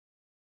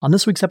On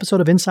this week's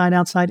episode of Inside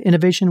Outside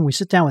Innovation, we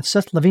sit down with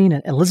Seth Levine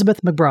and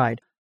Elizabeth McBride,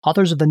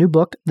 authors of the new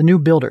book, The New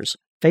Builders,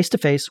 Face to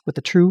Face with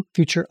the True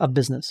Future of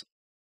Business.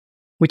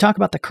 We talk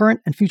about the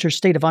current and future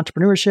state of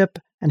entrepreneurship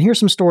and hear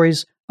some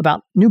stories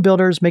about new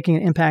builders making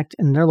an impact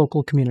in their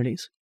local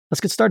communities. Let's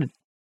get started.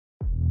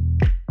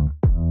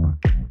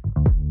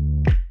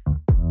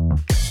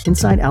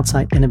 Inside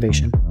Outside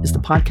Innovation is the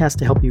podcast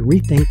to help you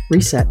rethink,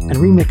 reset, and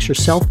remix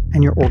yourself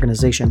and your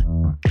organization.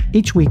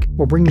 Each week,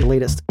 we'll bring you the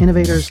latest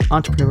innovators,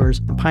 entrepreneurs,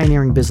 and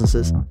pioneering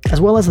businesses, as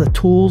well as the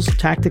tools,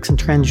 tactics, and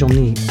trends you'll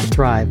need to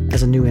thrive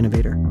as a new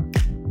innovator.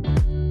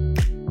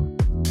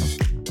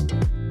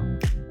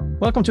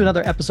 Welcome to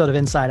another episode of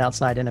Inside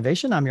Outside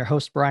Innovation. I'm your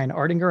host, Brian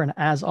Ardinger, and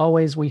as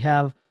always, we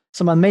have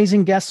some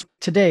amazing guests.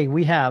 Today,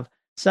 we have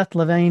Seth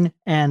Levine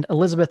and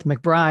Elizabeth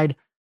McBride,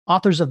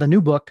 authors of the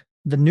new book,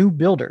 The New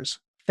Builders,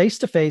 Face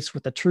to Face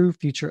with the True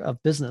Future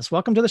of Business.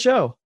 Welcome to the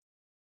show.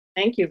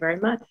 Thank you very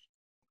much.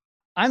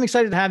 I'm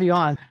excited to have you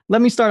on.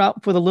 Let me start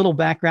out with a little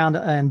background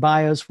and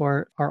bios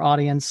for our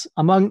audience.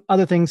 Among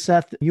other things,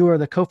 Seth, you are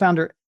the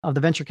co-founder of the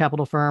venture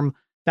capital firm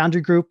Foundry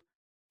Group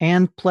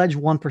and Pledge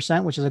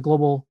 1%, which is a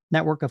global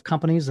network of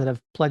companies that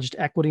have pledged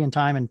equity and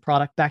time and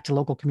product back to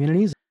local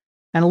communities.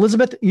 And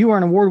Elizabeth, you are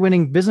an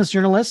award-winning business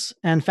journalist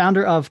and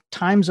founder of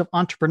Times of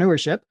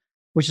Entrepreneurship,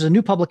 which is a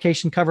new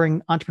publication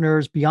covering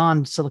entrepreneurs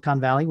beyond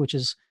Silicon Valley, which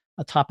is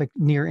a topic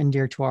near and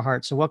dear to our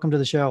hearts. So welcome to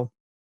the show.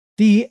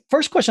 The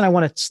first question I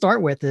want to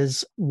start with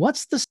is,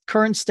 what's the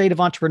current state of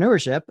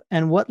entrepreneurship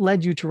and what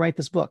led you to write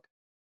this book?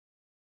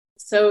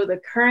 So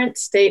the current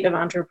state of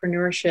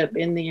entrepreneurship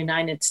in the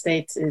United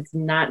States is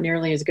not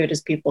nearly as good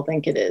as people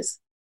think it is.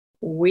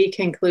 We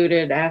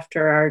concluded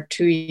after our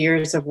 2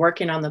 years of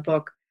working on the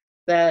book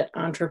that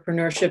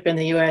entrepreneurship in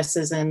the US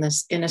is in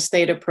a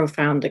state of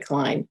profound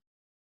decline.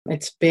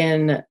 It's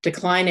been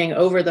declining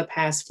over the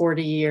past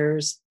 40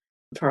 years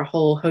for a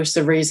whole host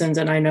of reasons,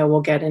 and I know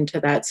we'll get into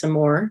that some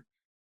more.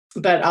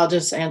 But I'll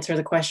just answer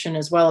the question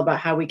as well about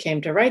how we came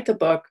to write the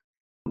book,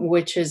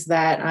 which is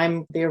that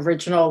I'm the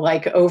original,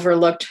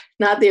 overlooked,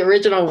 not the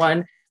original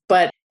one,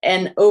 but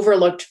an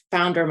overlooked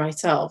founder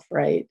myself,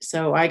 right?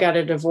 So I got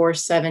a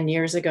divorce 7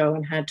 years ago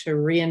and had to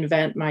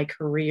reinvent my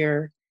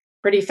career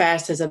pretty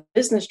fast as a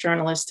business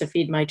journalist to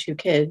feed my 2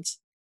 kids.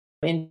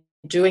 In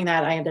doing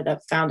that, I ended up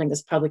founding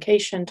this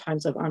publication,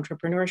 Times of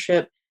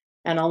Entrepreneurship.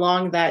 And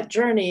along that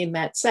journey,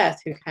 met Seth,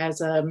 who has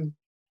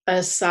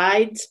a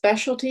side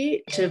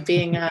specialty to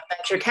being a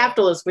venture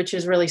capitalist, which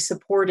is really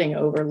supporting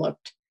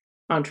overlooked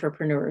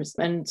entrepreneurs.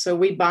 And so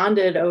we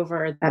bonded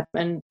over that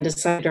and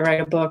decided to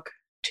write a book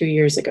 2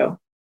 years ago.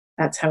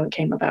 That's how it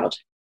came about.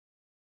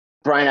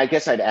 Brian, I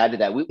guess I'd add to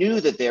that. We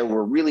knew that there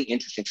were really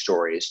interesting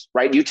stories,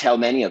 right? You tell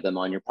many of them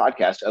on your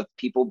podcast of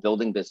people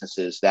building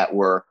businesses that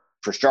were,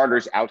 for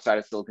starters, outside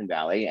of Silicon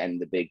Valley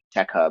and the big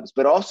tech hubs,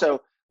 but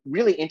also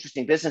really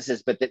interesting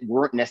businesses, but that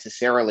weren't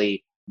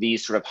necessarily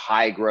these sort of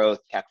high growth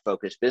tech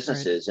focused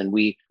businesses. Right. And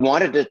we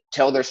wanted to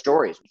tell their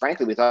stories.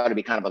 Frankly, we thought it'd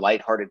be kind of a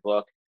lighthearted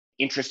book,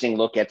 interesting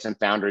look at some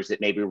founders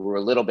that maybe were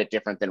a little bit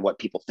different than what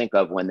people think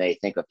of when they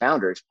think of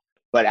founders.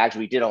 But as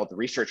we did all the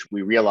research,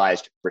 we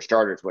realized, for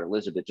starters, what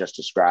Elizabeth just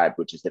described,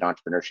 which is that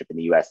entrepreneurship in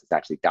the US is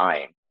actually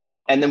dying.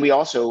 And then we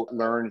also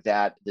learned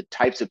that the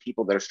types of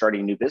people that are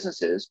starting new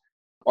businesses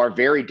are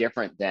very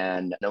different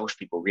than most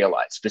people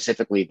realize,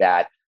 specifically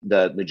that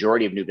the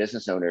majority of new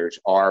business owners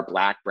are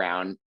Black,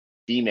 brown,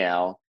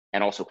 female,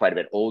 and also quite a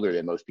bit older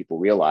than most people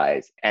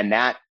realize. And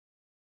that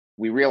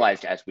we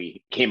realized as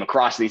we came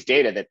across these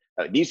data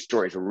that these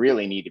stories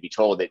really need to be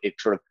told. That it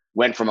sort of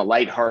went from a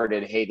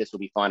lighthearted, hey, this will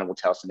be fun and we'll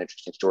tell some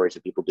interesting stories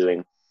of people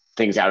doing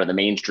things out of the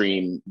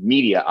mainstream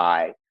media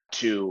eye,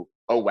 to,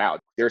 oh, wow,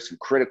 there's some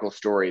critical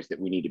stories that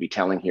we need to be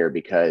telling here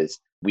because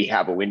we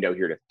have a window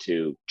here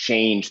to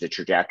change the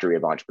trajectory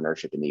of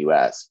entrepreneurship in the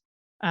US.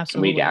 Absolutely.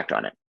 And we need to act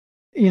on it.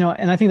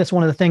 And I think that's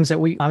one of the things that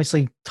we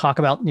obviously talk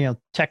about,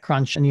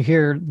 TechCrunch, and you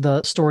hear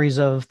the stories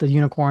of the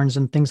unicorns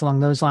and things along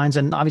those lines.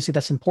 And obviously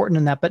that's important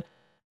in that, but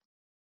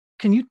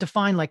can you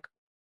define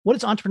what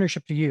is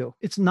entrepreneurship to you?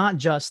 It's not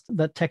just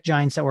the tech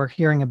giants that we're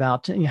hearing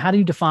about. How do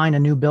you define a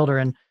new builder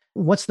and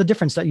what's the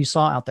difference that you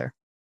saw out there?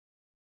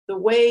 The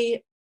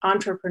way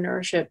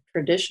entrepreneurship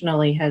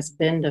traditionally has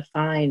been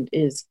defined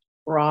is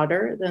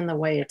broader than the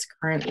way it's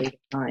currently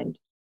defined.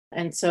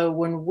 And so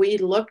when we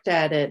looked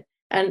at it,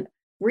 and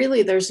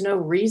really, there's no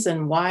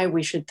reason why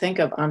we should think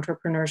of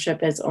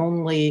entrepreneurship as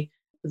only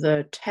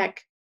the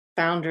tech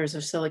founders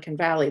of Silicon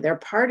Valley. They're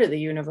part of the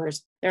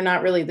universe. They're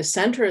not really the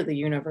center of the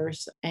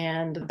universe,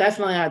 and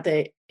definitely not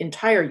the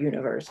entire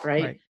universe,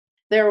 right?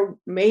 There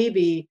may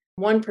be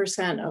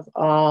 1% of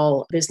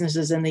all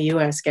businesses in the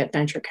US get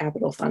venture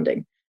capital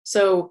funding.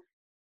 So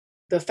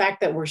the fact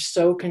that we're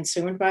so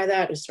consumed by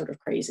that is sort of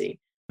crazy,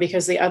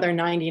 because the other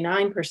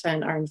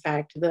 99% are in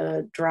fact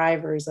the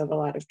drivers of a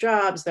lot of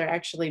jobs. They're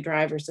actually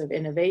drivers of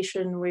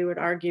innovation, we would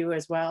argue,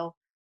 as well.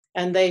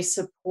 And they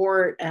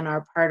support and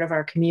are part of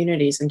our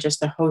communities in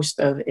just a host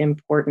of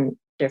important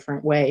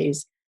different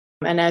ways.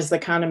 And as the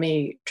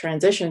economy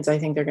transitions, I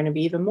think they're going to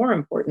be even more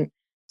important.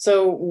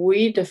 So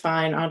we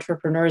define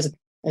entrepreneurs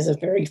is a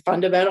very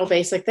fundamental,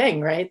 basic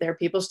thing, right? There are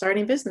people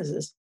starting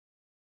businesses.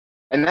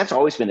 And that's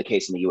always been the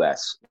case in the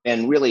US.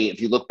 And really,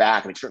 if you look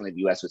back, I mean, certainly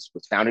the US was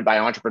founded by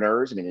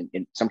entrepreneurs. I mean,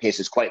 in some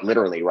cases, quite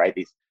literally, right?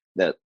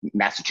 The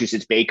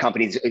Massachusetts Bay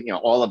companies,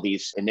 all of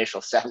these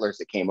initial settlers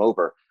that came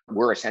over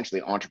were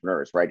essentially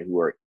entrepreneurs, right? Who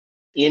were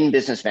in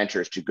business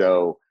ventures to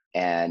go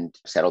and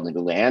settle the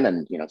new land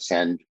and,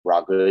 send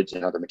raw goods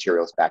and other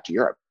materials back to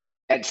Europe.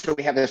 And so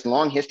we have this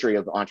long history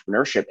of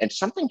entrepreneurship, and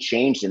something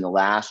changed in the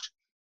last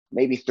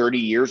maybe 30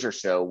 years or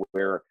so,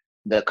 where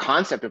the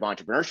concept of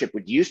entrepreneurship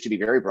would used to be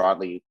very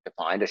broadly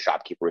defined. A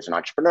shopkeeper was an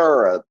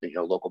entrepreneur,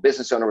 a local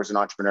business owner was an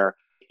entrepreneur.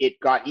 It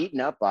got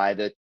eaten up by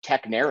the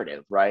tech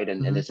narrative, right?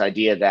 And this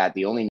idea that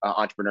the only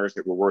entrepreneurs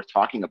that were worth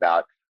talking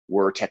about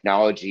were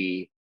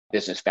technology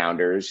business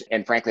founders.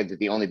 And frankly, that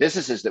the only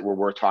businesses that were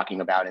worth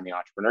talking about in the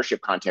entrepreneurship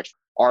context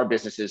are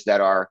businesses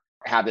that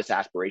have this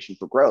aspiration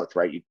for growth,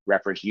 right? You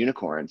referenced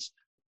unicorns.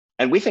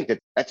 And we think that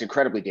that's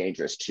incredibly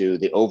dangerous to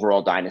the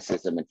overall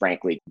dynamism and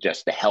frankly,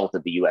 just the health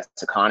of the US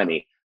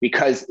economy,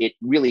 because it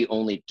really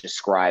only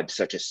describes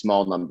such a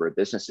small number of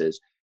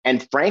businesses.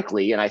 And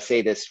frankly, and I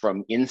say this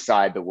from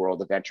inside the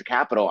world of venture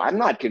capital, I'm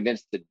not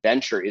convinced that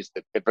venture is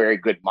the very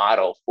good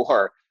model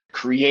for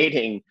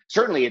creating,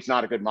 certainly it's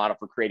not a good model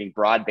for creating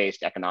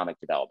broad-based economic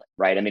development,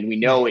 right? I mean, we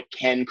know it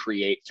can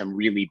create some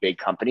really big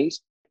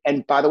companies.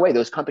 And by the way,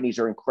 those companies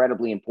are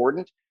incredibly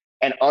important,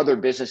 and other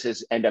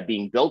businesses end up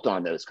being built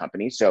on those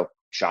companies. So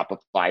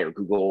Shopify or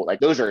Google, like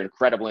those are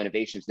incredible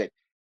innovations that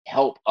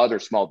help other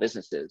small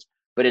businesses.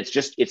 But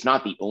it's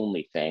not the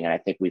only thing. And I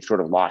think we've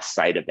sort of lost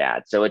sight of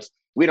that. So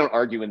we don't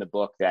argue in the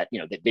book that,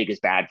 that big is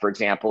bad, for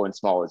example, and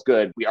small is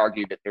good. We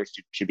argue that there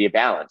should be a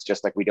balance,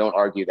 just like we don't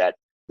argue that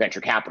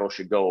venture capital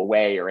should go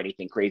away or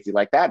anything crazy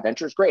like that.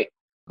 Venture is great.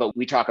 But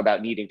we talk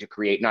about needing to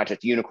create not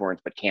just unicorns,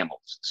 but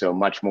camels. So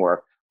much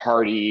more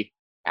hardy,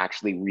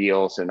 actually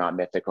real, so not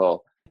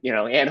mythical,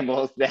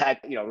 animals that,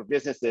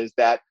 businesses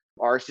that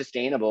are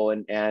sustainable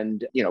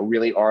and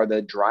really are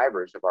the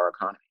drivers of our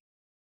economy.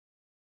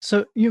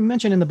 So you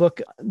mentioned in the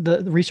book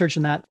the research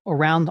in that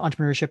around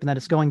entrepreneurship and that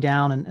it's going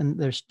down and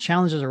there's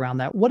challenges around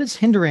that. What is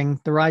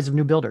hindering the rise of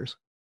new builders?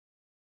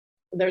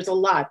 There's a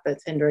lot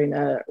that's hindering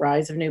the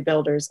rise of new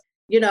builders.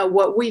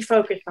 What we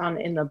focus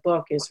on in the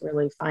book is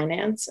really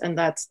finance, and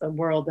that's the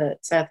world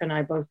that Seth and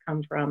I both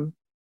come from.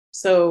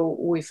 So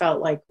we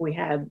felt like we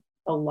had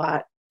a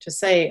lot to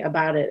say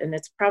about it. And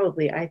it's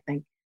probably, I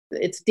think,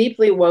 it's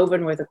deeply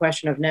woven with the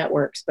question of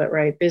networks, but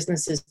right,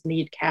 businesses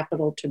need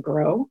capital to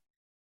grow.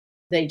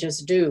 They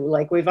just do.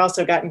 Like, we've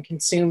also gotten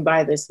consumed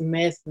by this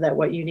myth that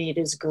what you need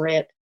is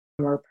grit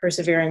or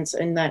perseverance.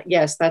 And that,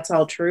 yes, that's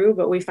all true.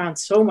 But we found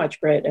so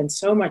much grit and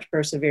so much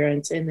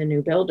perseverance in the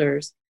new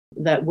builders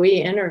that we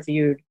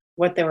interviewed.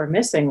 What they were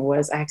missing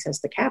was access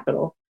to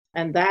capital.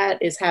 And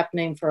that is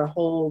happening for a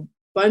whole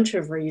bunch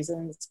of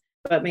reasons.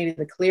 But maybe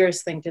the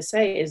clearest thing to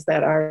say is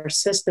that our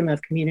system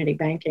of community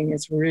banking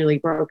is really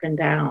broken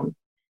down.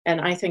 And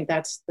I think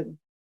that's the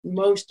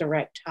most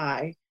direct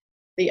tie.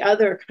 The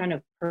other kind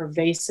of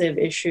pervasive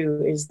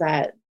issue is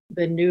that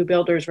the new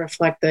builders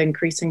reflect the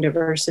increasing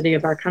diversity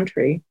of our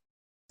country.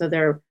 So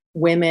they're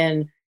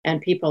women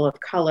and people of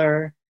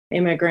color,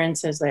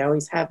 immigrants, as they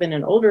always have been,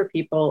 and older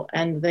people,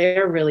 and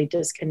they're really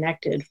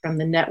disconnected from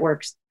the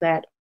networks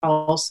that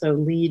also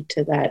lead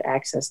to that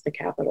access to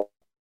capital.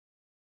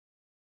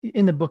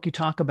 In the book, you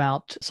talk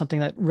about something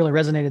that really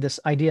resonated, this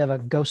idea of a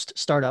ghost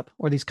startup,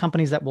 or these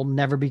companies that will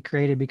never be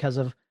created because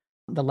of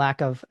the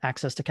lack of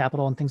access to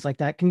capital and things like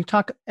that. Can you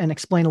talk and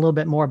explain a little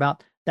bit more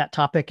about that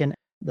topic and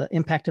the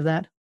impact of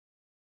that?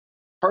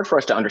 Hard for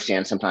us to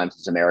understand sometimes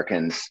as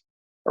Americans,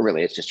 or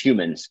really it's just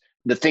humans,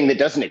 the thing that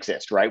doesn't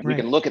exist, right? We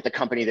can look at the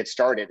company that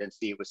started and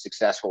see it was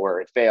successful or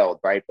it failed,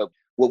 right? But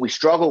what we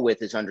struggle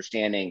with is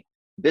understanding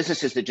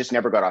businesses that just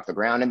never got off the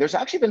ground. And there's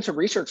actually been some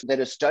research that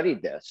has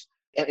studied this.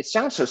 And it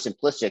sounds so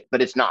simplistic,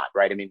 but it's not,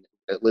 right? I mean,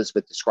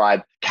 Elizabeth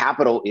described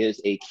capital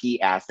is a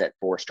key asset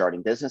for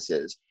starting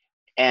businesses.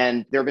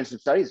 And there have been some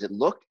studies that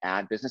looked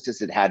at businesses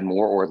that had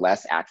more or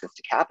less access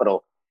to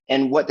capital.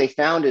 And what they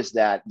found is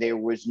that there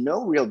was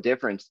no real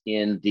difference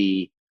in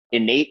the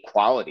innate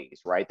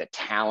qualities, right? The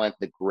talent,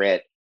 the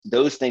grit,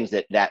 those things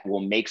that will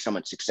make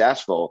someone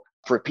successful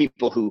for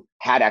people who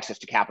had access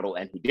to capital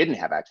and who didn't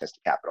have access to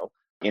capital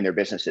in their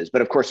businesses.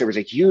 But of course, there was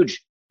a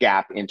huge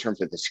gap in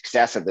terms of the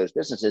success of those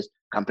businesses.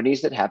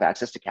 Companies that have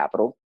access to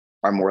capital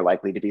are more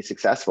likely to be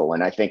successful.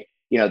 And I think,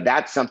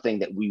 that's something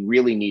that we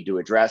really need to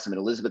address. I mean,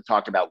 Elizabeth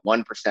talked about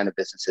 1% of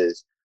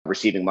businesses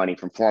receiving money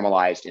from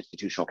formalized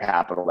institutional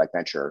capital like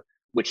venture,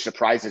 which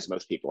surprises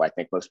most people. I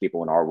think most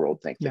people in our world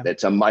think that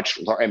it's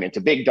it's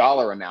a big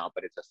dollar amount,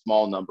 but it's a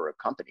small number of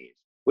companies,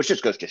 which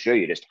just goes to show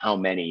you just how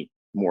many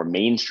more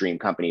mainstream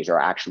companies are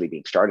actually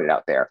being started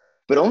out there.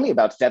 But only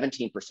about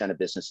 17% of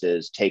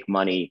businesses take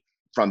money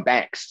from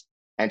banks.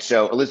 And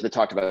so Elizabeth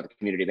talked about the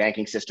community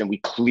banking system. We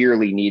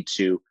clearly need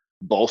to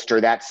bolster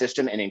that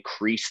system and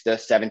increase the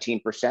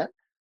 17%.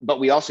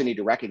 But we also need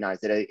to recognize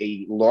that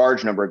a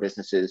large number of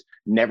businesses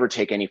never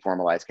take any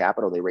formalized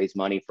capital. They raise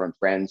money from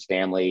friends,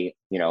 family,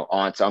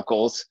 aunts,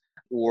 uncles,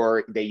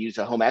 or they use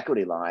a home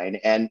equity line.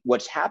 And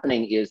what's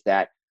happening is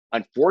that,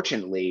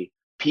 unfortunately,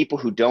 people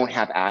who don't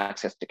have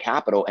access to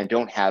capital and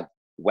don't have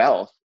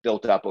wealth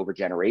built up over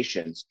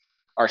generations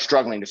are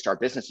struggling to start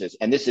businesses.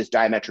 And this is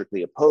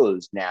diametrically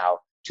opposed now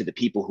to the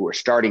people who are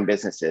starting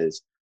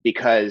businesses,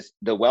 because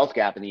the wealth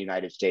gap in the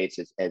United States,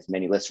 as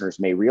many listeners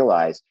may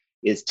realize,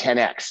 is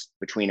 10x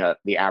between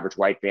the average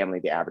white family,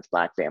 the average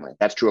Black family.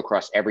 That's true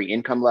across every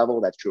income level.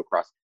 That's true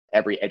across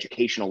every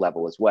educational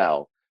level as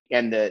well.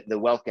 And the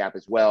wealth gap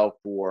as well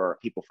for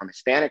people from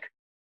Hispanic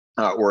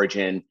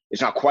origin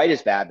is not quite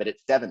as bad, but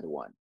it's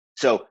 7-1.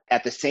 So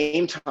at the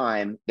same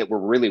time that we're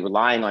really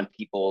relying on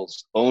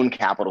people's own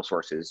capital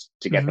sources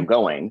to get them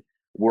going,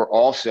 we're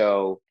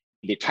also,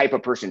 the type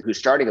of person who's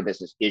starting a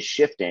business is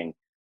shifting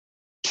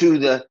to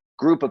the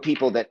group of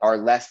people that are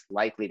less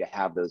likely to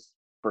have those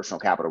personal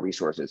capital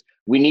resources.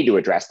 We need to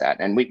address that.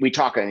 And we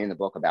talk in the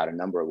book about a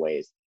number of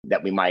ways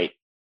that we might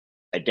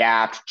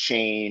adapt,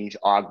 change,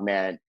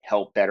 augment,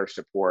 help better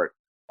support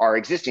our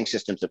existing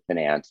systems of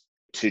finance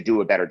to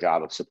do a better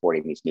job of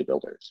supporting these new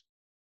builders.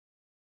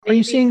 Are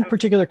you seeing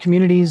particular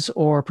communities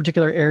or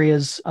particular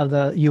areas of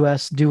the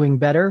U.S. doing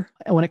better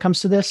when it comes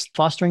to this,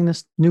 fostering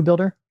this new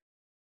builder?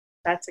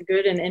 That's a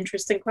good and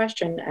interesting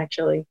question,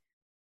 actually.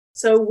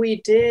 So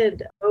we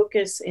did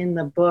focus in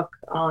the book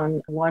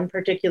on one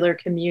particular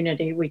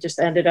community. We just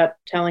ended up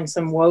telling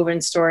some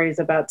woven stories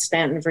about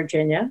Stanton,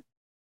 Virginia,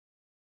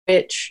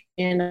 which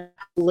in a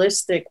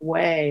holistic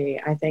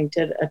way, I think,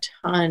 did a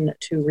ton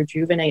to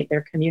rejuvenate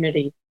their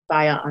community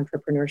via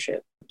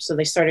entrepreneurship. So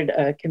they started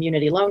a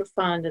community loan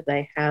fund.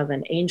 They have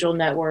an angel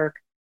network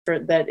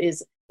that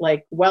is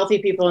like wealthy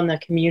people in the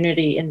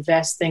community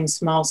investing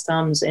small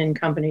sums in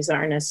companies that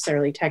aren't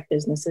necessarily tech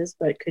businesses,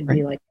 but could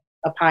be like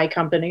a pie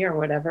company or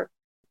whatever.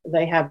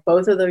 They have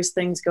both of those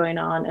things going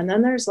on. And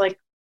then there's like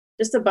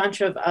just a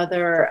bunch of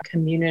other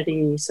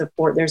community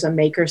support. There's a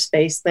maker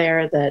space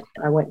there that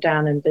I went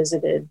down and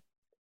visited,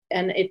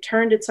 and it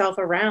turned itself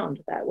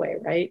around that way,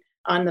 right?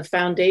 On the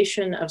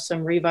foundation of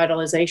some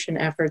revitalization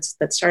efforts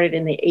that started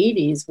in the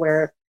 80s,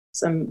 where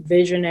some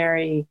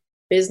visionary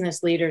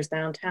business leaders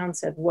downtown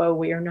said, whoa,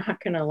 we are not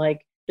going to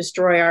like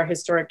destroy our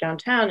historic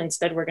downtown.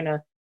 Instead, we're going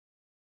to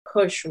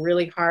push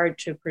really hard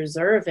to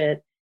preserve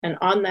it. And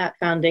on that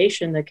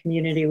foundation, the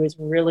community was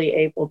really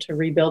able to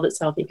rebuild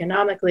itself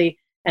economically,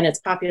 and its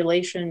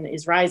population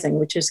is rising,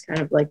 which is kind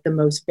of like the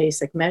most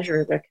basic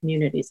measure of a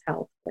community's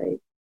health, right?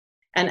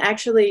 And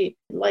actually,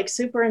 like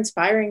super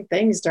inspiring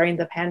things during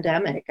the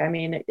pandemic. I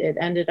mean, it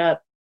ended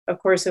up, of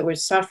course, it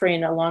was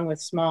suffering along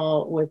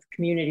with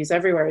communities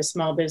everywhere as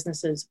small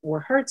businesses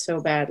were hurt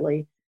so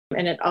badly.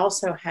 And it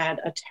also had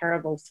a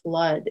terrible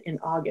flood in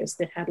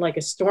August. It had like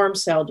a storm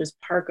cell just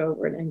park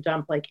over it and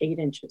dump like 8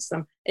 inches.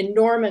 Some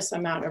enormous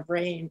amount of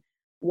rain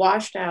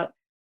washed out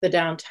the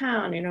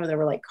downtown. You know, there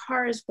were like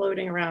cars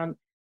floating around.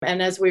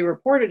 And as we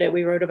reported it,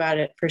 we wrote about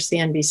it for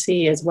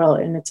CNBC as well.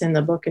 And it's in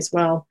the book as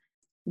well.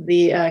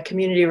 The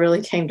community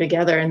really came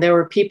together, and there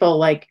were people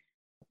like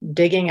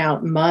digging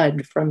out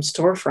mud from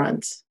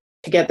storefronts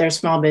to get their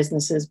small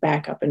businesses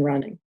back up and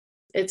running.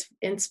 It's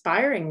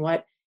inspiring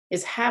what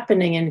is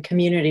happening in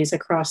communities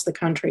across the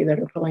country that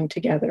are pulling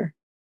together.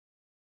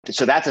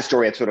 So that's a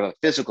story of sort of a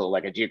physical,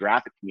 like a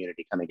geographic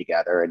community coming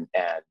together. And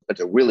it's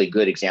a really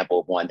good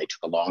example of one. They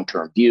took a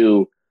long-term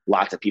view.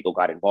 Lots of people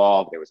got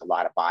involved. There was a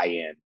lot of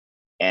buy-in.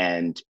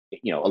 And,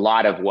 you know, a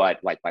lot of what,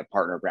 like my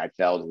partner, Brad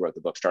Feld, who wrote the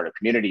book, Startup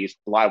Communities,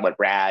 a lot of what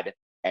Brad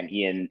and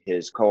Ian,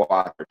 his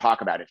co-author, talk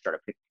about in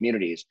Startup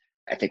Communities,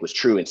 I think was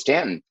true in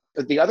Stanton.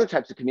 But the other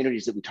types of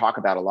communities that we talk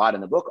about a lot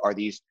in the book are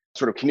these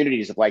sort of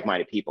communities of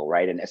like-minded people,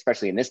 right? And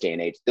especially in this day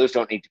and age, those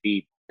don't need to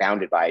be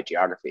bounded by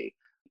geography.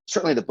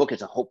 Certainly the book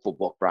is a hopeful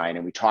book, Brian,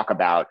 and we talk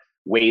about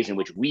ways in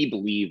which we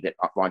believe that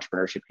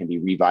entrepreneurship can be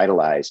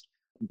revitalized.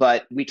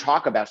 But we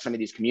talk about some of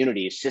these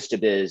communities,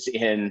 Sistabiz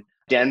in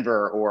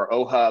Denver, or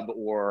OHUB,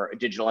 or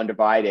Digital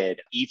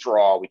Undivided,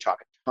 E4All, we talk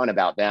a ton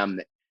about them.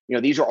 You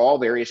know, these are all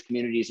various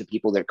communities of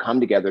people that come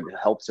together to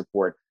help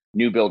support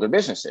new builder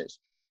businesses.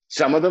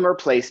 Some of them are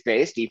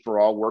place-based.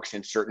 E4All works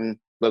in certain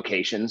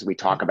locations. We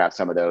talk about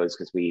some of those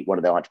because one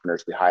of the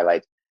entrepreneurs we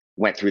highlight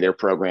went through their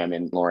program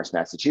in Lawrence,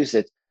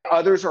 Massachusetts.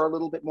 Others are a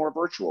little bit more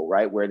virtual,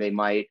 right? Where they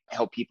might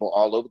help people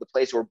all over the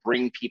place or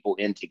bring people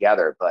in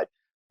together. But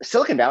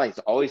Silicon Valley has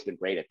always been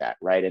great at that,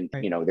 right? And,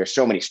 you know, there's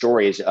so many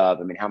stories of,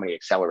 I mean, how many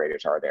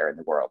accelerators are there in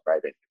the world,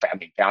 right? I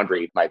mean,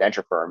 Foundry, my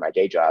venture firm, my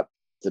day job,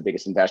 is the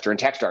biggest investor in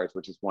Techstars,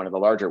 which is one of the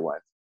larger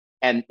ones.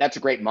 And that's a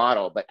great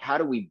model. But how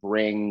do we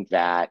bring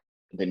that,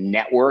 the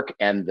network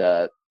and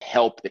the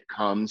help that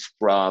comes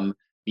from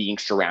being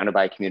surrounded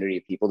by a community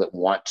of people that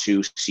want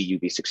to see you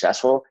be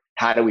successful?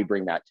 How do we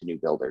bring that to new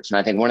builders? And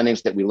I think one of the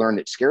things that we learned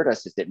that scared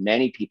us is that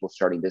many people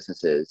starting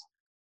businesses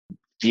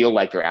feel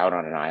like they're out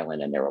on an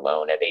island and they're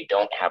alone and they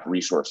don't have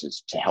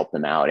resources to help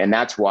them out. And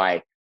that's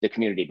why the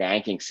community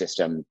banking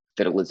system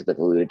that Elizabeth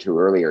alluded to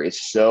earlier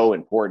is so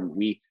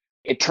important.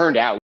 It turned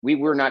out we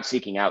were not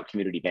seeking out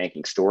community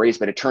banking stories,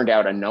 but it turned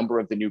out a number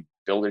of the new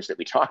builders that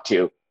we talked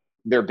to,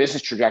 their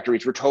business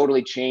trajectories were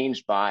totally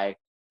changed by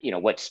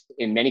what's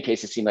in many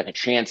cases seemed like a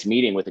chance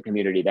meeting with a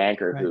community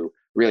banker Right. who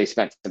really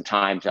spent some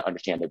time to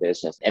understand their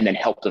business and then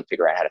helped them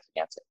figure out how to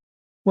finance it.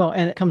 Well,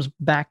 and it comes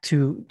back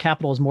to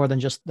capital is more than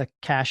just the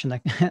cash and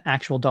the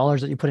actual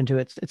dollars that you put into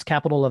it. It's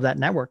capital of that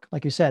network.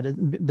 Like you said,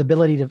 the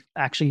ability to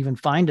actually even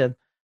find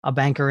a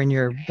banker in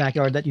your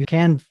backyard that you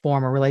can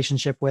form a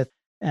relationship with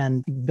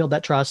and build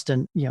that trust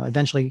and,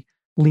 eventually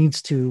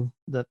leads to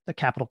the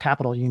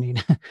capital you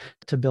need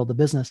to build the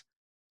business.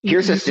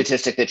 Here's a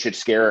statistic that should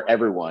scare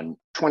everyone.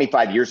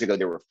 25 years ago,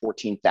 there were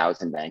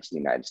 14,000 banks in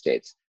the United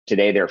States.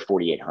 Today, there are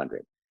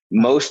 4,800.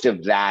 Most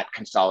of that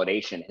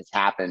consolidation has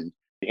happened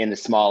in the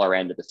smaller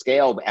end of the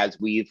scale as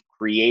we've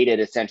created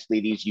essentially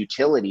these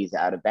utilities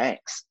out of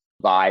banks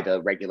by the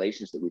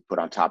regulations that we put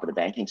on top of the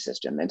banking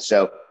system. And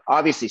so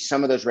obviously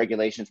some of those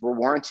regulations were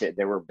warranted.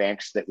 There were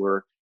banks that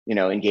were,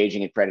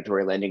 engaging in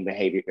predatory lending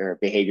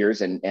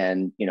behaviors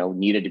and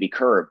needed to be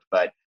curbed,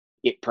 but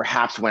it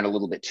perhaps went a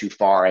little bit too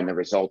far. And the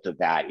result of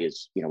that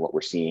is, what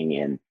we're seeing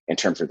in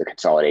terms of the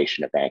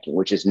consolidation of banking,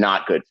 which is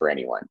not good for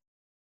anyone.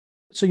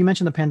 So you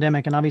mentioned the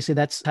pandemic, and obviously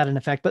that's had an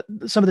effect, but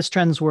some of these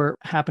trends were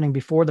happening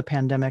before the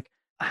pandemic.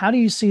 How do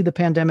you see the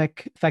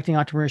pandemic affecting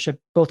entrepreneurship,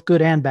 both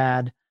good and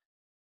bad?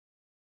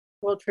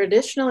 Well,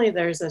 traditionally,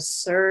 there's a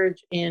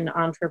surge in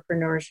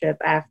entrepreneurship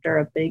after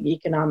a big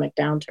economic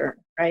downturn,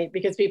 right?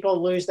 Because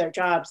people lose their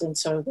jobs. And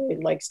so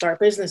they start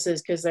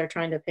businesses because they're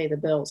trying to pay the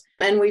bills.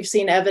 And we've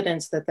seen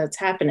evidence that that's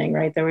happening,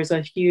 right? There was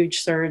a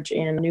huge surge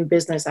in new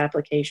business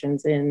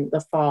applications in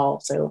the fall.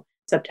 So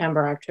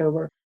September,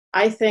 October.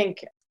 I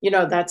think,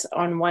 that's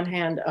on one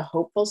hand a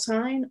hopeful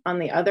sign. On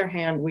the other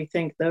hand, we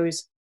think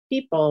those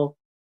people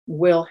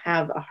will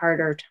have a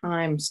harder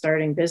time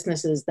starting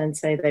businesses than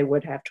say they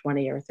would have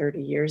 20 or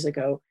 30 years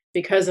ago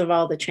because of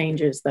all the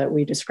changes that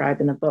we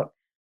describe in the book.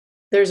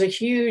 There's a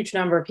huge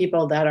number of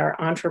people that are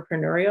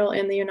entrepreneurial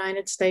in the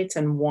United States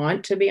and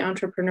want to be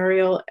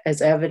entrepreneurial,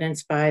 as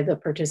evidenced by the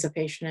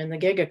participation in the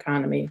gig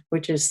economy,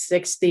 which is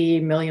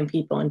 60 million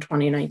people in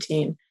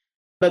 2019.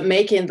 But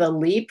making the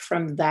leap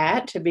from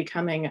that to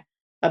becoming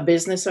a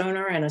business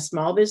owner and a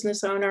small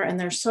business owner, and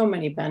there's so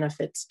many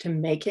benefits to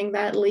making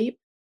that leap.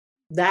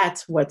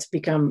 That's what's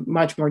become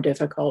much more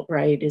difficult,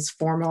 right? Is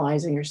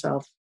formalizing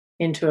yourself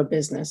into a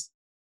business.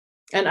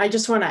 And I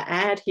just want to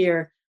add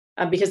here,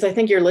 because I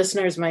think your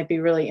listeners might be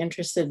really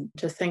interested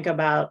to think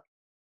about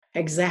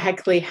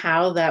exactly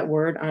how that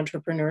word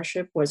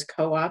entrepreneurship was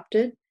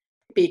co-opted.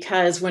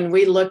 Because when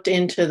we looked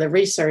into the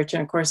research,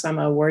 and of course I'm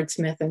a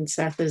wordsmith and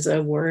Seth is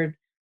a word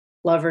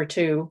lover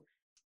too,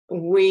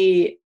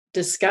 we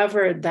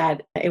discovered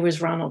that it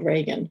was Ronald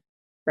Reagan,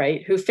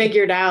 right, who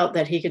figured out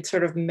that he could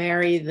sort of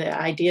marry the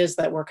ideas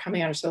that were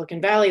coming out of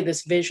Silicon Valley,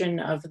 this vision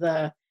of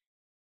the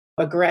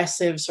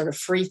aggressive, sort of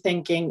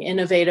free-thinking,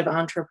 innovative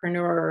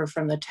entrepreneur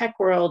from the tech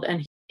world.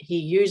 And he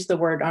used the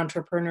word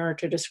entrepreneur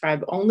to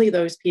describe only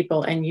those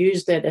people and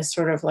used it as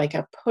sort of like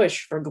a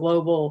push for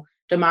global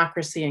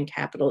democracy and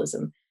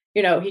capitalism.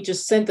 He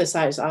just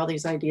synthesized all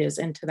these ideas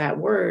into that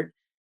word.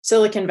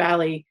 Silicon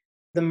Valley,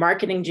 the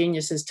marketing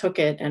geniuses took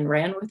it and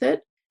ran with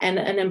it. And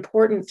an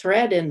important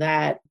thread in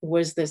that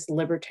was this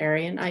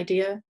libertarian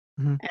idea.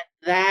 Mm-hmm. And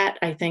that,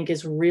 I think,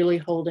 is really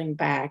holding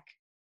back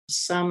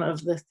some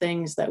of the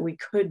things that we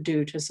could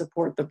do to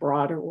support the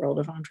broader world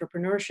of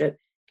entrepreneurship.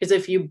 Because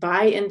if you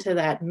buy into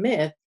that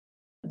myth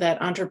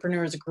that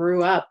entrepreneurs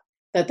grew up,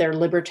 that they're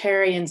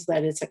libertarians,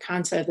 that it's a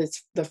concept,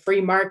 it's the free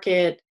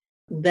market,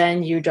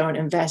 then you don't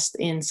invest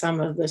in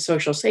some of the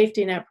social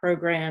safety net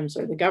programs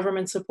or the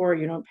government support.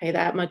 You don't pay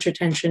that much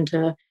attention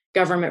to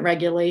government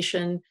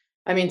regulation.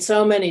 I mean,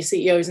 so many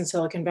CEOs in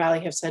Silicon Valley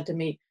have said to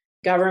me,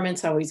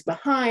 government's always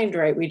behind,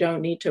 right? We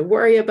don't need to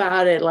worry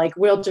about it.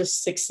 We'll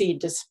just succeed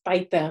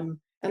despite them.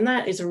 And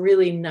that is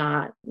really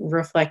not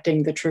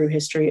reflecting the true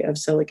history of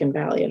Silicon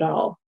Valley at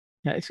all.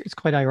 Yeah, it's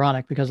quite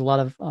ironic because a lot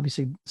of,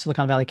 obviously,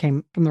 Silicon Valley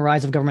came from the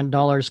rise of government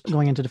dollars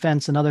going into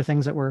defense and other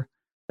things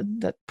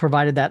that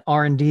provided that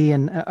R&D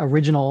and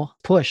original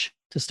push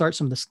to start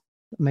some of this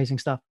amazing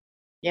stuff.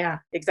 Yeah,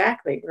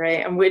 exactly.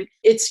 Right. And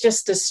it's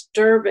just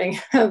disturbing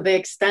the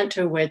extent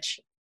to which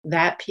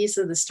that piece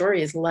of the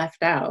story is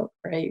left out.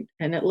 Right.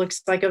 And it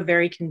looks like a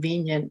very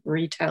convenient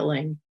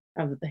retelling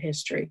of the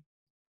history.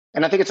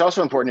 And I think it's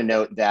also important to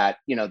note that,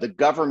 the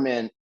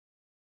government,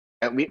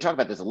 and we talk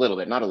about this a little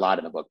bit, not a lot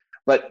in the book,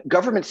 but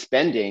government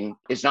spending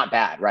is not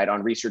bad, right,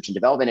 on research and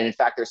development. And in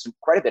fact, there's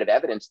quite a bit of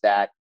evidence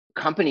that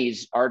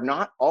companies are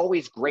not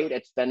always great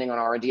at spending on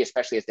R&D,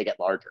 especially as they get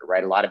larger,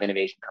 right? A lot of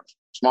innovation comes from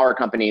smaller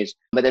companies,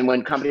 but then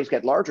when companies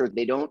get larger,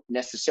 they don't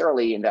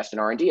necessarily invest in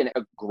R&D. And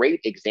a great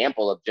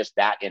example of just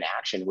that in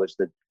action was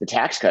the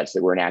tax cuts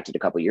that were enacted a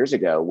couple of years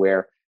ago,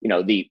 where,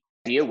 the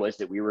idea was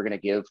that we were going to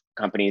give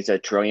companies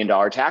 $1 trillion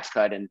tax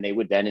cut and they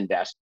would then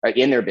invest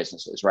in their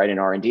businesses, right, in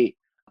R&D.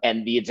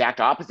 And the exact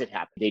opposite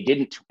happened. They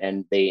didn't,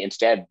 and they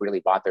instead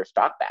really bought their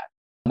stock back,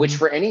 which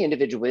for any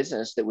individual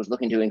business that was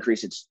looking to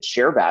increase its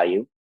share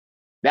value,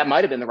 that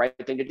might have been the right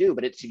thing to do,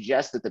 but it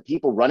suggests that the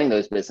people running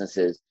those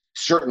businesses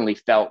certainly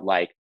felt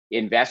like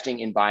investing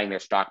in buying their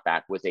stock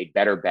back was a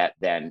better bet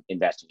than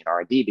investing in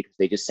R&D because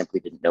they just simply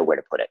didn't know where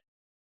to put it.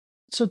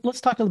 So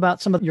let's talk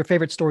about some of your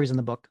favorite stories in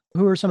the book.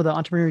 Who are some of the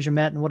entrepreneurs you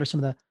met, and what are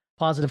some of the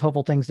positive,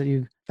 hopeful things that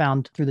you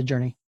found through the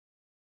journey?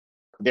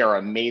 There are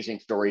amazing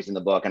stories in the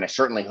book, and I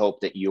certainly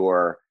hope that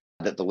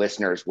the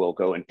listeners will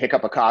go and pick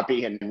up a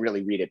copy and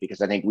really read it,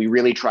 because I think we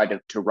really tried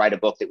to write a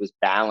book that was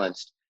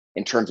balanced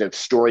in terms of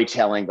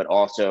storytelling, but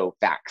also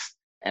facts.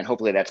 And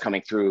hopefully that's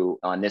coming through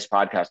on this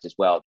podcast as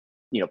well.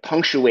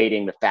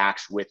 Punctuating the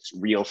facts with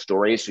real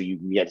stories so you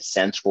get a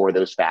sense for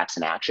those facts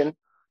in action,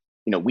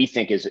 we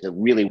think is a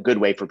really good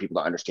way for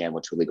people to understand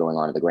what's really going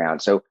on the ground.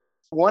 So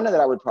one that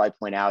I would probably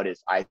point out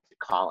is Isaac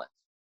Collins,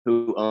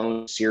 who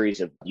owns a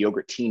series of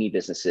yogurtini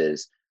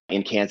businesses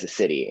in Kansas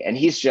City. And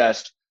he's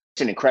just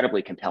an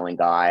incredibly compelling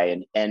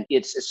guy. And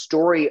it's a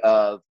story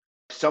of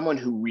someone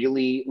who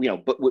really,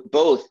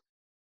 both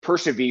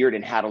persevered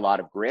and had a lot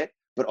of grit,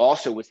 but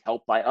also was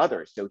helped by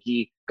others. So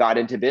he got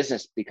into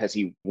business because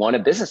he won a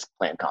business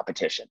plan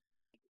competition.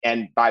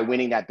 And by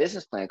winning that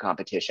business plan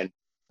competition,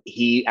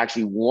 he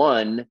actually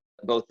won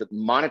both the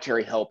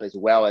monetary help as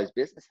well as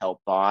business help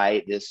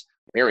by this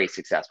very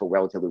successful,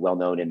 relatively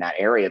well-known in that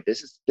area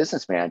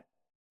businessman.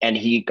 And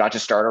he got to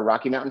start a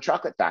Rocky Mountain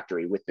chocolate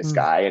factory with this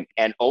guy.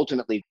 And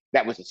ultimately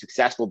that was a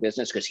successful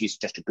business because he's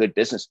just a good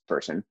business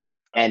person.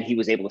 And he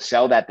was able to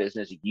sell that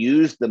business,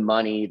 use the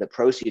money, the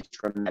proceeds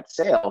from that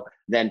sale,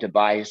 then to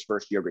buy his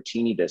first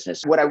yogurtini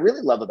business. What I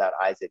really love about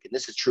Isaac, and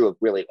this is true of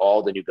really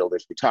all the new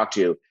builders we talk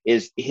to,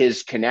 is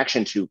his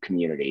connection to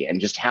community and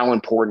just how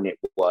important it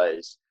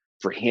was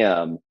for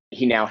him.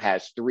 He now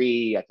has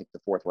 3, I think the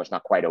 4th was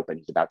not quite open.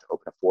 He's about to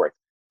open a 4th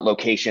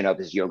location of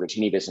his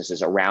yogurtini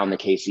businesses around the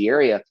KC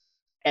area.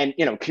 And,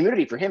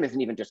 community for him isn't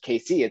even just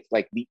KC. It's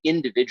like the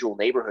individual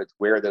neighborhoods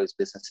where those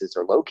businesses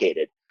are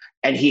located.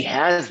 And he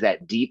has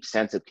that deep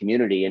sense of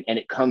community. And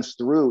it comes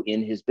through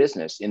in his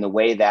business in the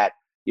way that,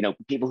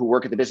 people who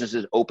work at the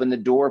businesses open the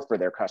door for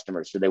their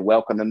customers. So they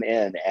welcome them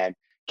in, and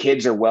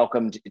kids are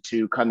welcomed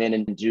to come in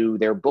and do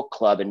their book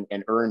club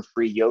and earn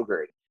free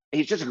yogurt.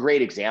 He's just a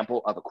great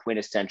example of a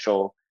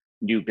quintessential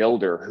new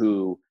builder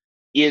who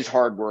is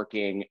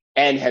hardworking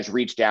and has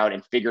reached out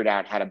and figured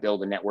out how to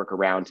build a network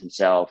around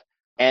himself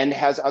and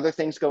has other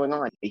things going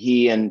on.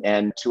 He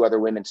and 2 other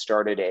women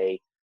started a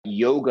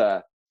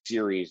yoga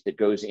series that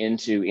goes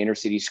into inner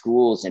city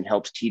schools and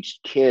helps teach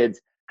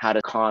kids how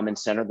to calm and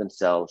center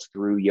themselves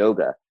through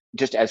yoga,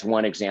 just as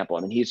one example.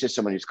 I mean, he's just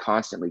someone who's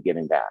constantly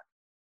giving back.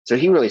 So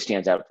he really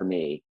stands out for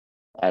me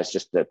as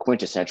just the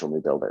quintessential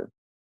new builder.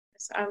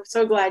 I'm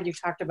so glad you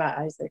talked about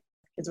Isaac,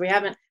 because we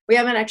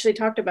haven't actually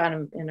talked about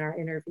him in our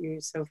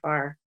interviews so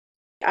far.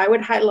 I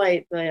would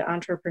highlight the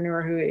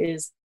entrepreneur who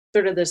is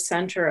sort of the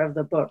center of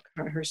the book.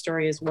 Her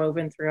story is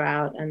woven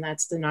throughout, and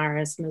that's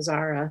Danaris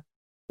Mazzara,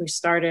 who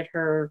started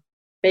her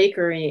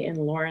bakery in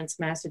Lawrence,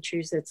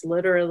 Massachusetts,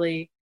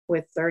 literally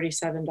with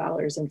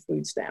 $37 in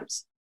food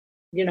stamps.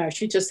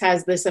 She just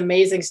has this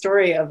amazing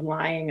story of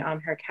lying on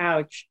her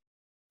couch.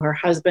 Her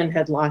husband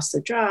had lost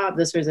a job.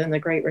 This was in the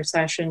Great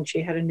Recession.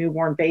 She had a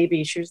newborn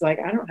baby. She was like,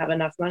 I don't have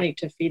enough money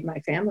to feed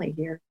my family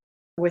here.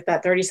 With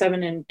that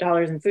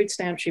 $37 in food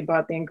stamps, she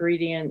bought the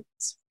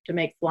ingredients to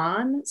make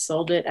flan,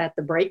 sold it at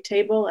the break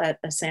table at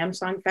a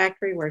Samsung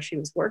factory where she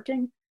was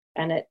working,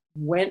 and it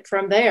went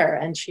from there.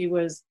 And she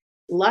was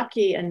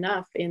lucky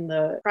enough in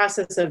the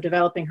process of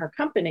developing her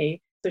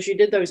company. So she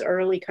did those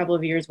early couple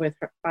of years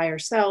by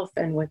herself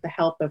and with the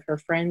help of her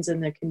friends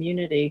in the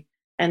community,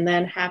 and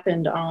then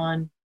happened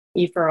on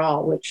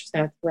E4All, which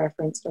Seth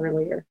referenced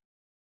earlier.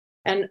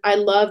 And I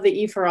love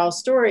the E4All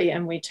story,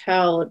 and we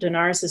tell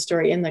Danaris'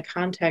 story in the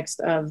context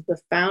of the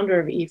founder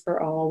of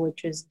E4All,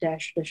 which is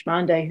Desh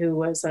Deshpande, who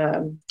was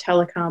a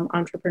telecom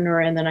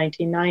entrepreneur in the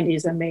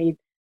 1990s and made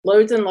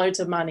loads and loads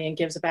of money and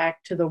gives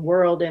back to the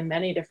world in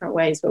many different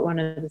ways. But one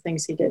of the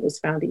things he did is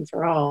found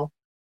E4All.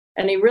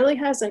 And he really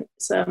has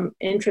some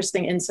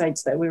interesting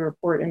insights that we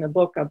report in the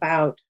book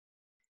about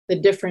the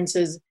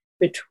differences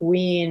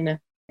between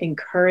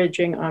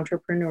encouraging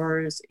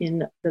entrepreneurs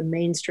in the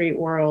Main Street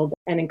world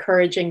and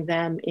encouraging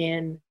them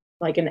in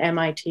like an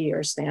MIT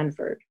or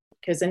Stanford.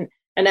 Because in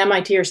an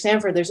MIT or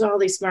Stanford, there's all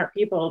these smart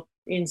people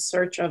in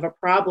search of a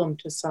problem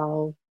to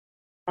solve.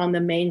 On the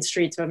main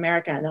streets of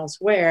America and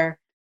elsewhere,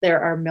 there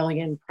are a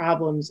million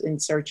problems in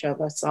search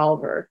of a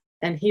solver.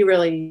 And he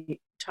really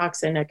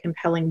talks in a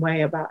compelling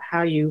way about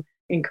how you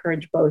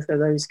encourage both of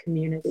those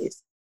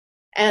communities.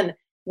 And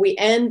we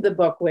end the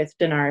book with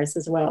Danaris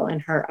as well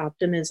and her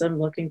optimism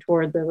looking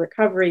toward the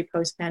recovery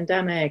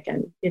post-pandemic.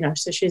 And,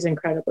 so she's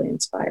incredibly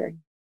inspiring.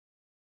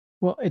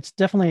 Well, it's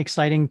definitely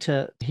exciting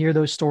to hear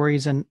those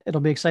stories, and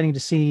it'll be exciting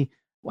to see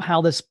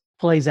how this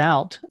plays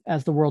out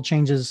as the world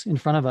changes in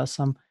front of us.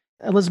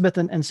 Elizabeth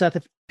and Seth,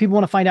 if people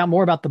want to find out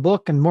more about the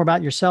book and more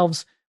about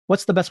yourselves,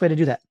 what's the best way to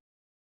do that?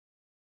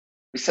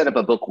 We set up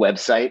a book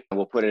website.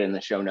 We'll put it in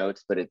the show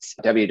notes, but it's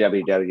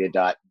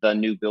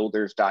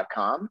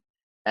www.thenewbuilders.com.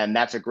 And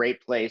that's a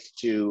great place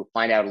to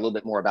find out a little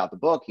bit more about the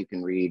book. You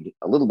can read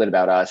a little bit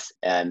about us,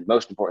 and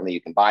most importantly,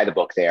 you can buy the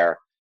book there.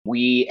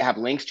 We have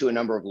links to a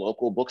number of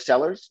local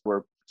booksellers.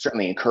 We're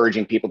certainly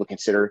encouraging people to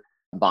consider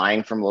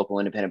buying from local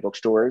independent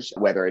bookstores,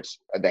 whether it's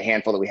the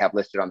handful that we have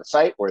listed on the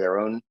site or their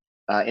own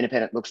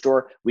independent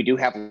bookstore. We do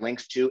have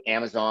links to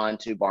Amazon,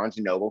 to Barnes &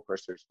 Noble. Of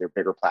course, there's their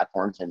bigger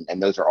platforms,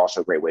 and those are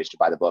also great ways to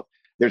buy the book.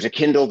 There's a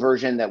Kindle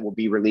version that will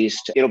be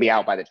released. It'll be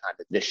out by the time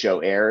that this show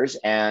airs.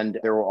 And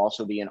there will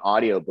also be an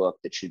audiobook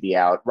that should be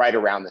out right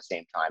around the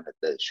same time that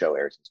the show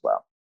airs as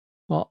well.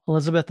 Well,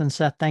 Elizabeth and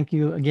Seth, thank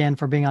you again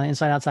for being on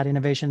Inside Outside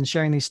Innovation,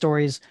 sharing these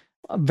stories.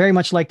 Very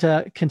much like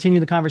to continue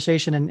the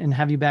conversation and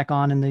have you back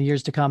on in the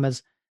years to come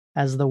as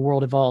the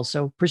world evolves.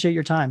 So appreciate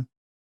your time.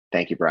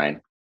 Thank you, Brian.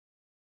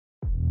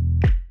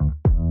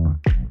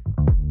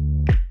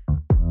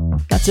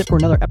 That's it for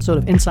another episode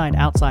of Inside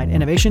Outside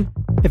Innovation.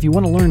 If you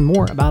want to learn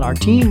more about our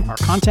team, our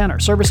content, our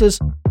services,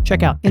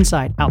 check out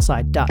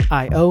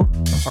insideoutside.io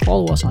or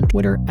follow us on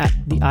Twitter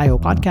 @the IO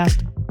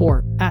Podcast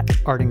or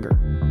 @Ardinger.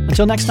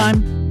 Until next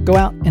time, go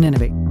out and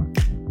innovate.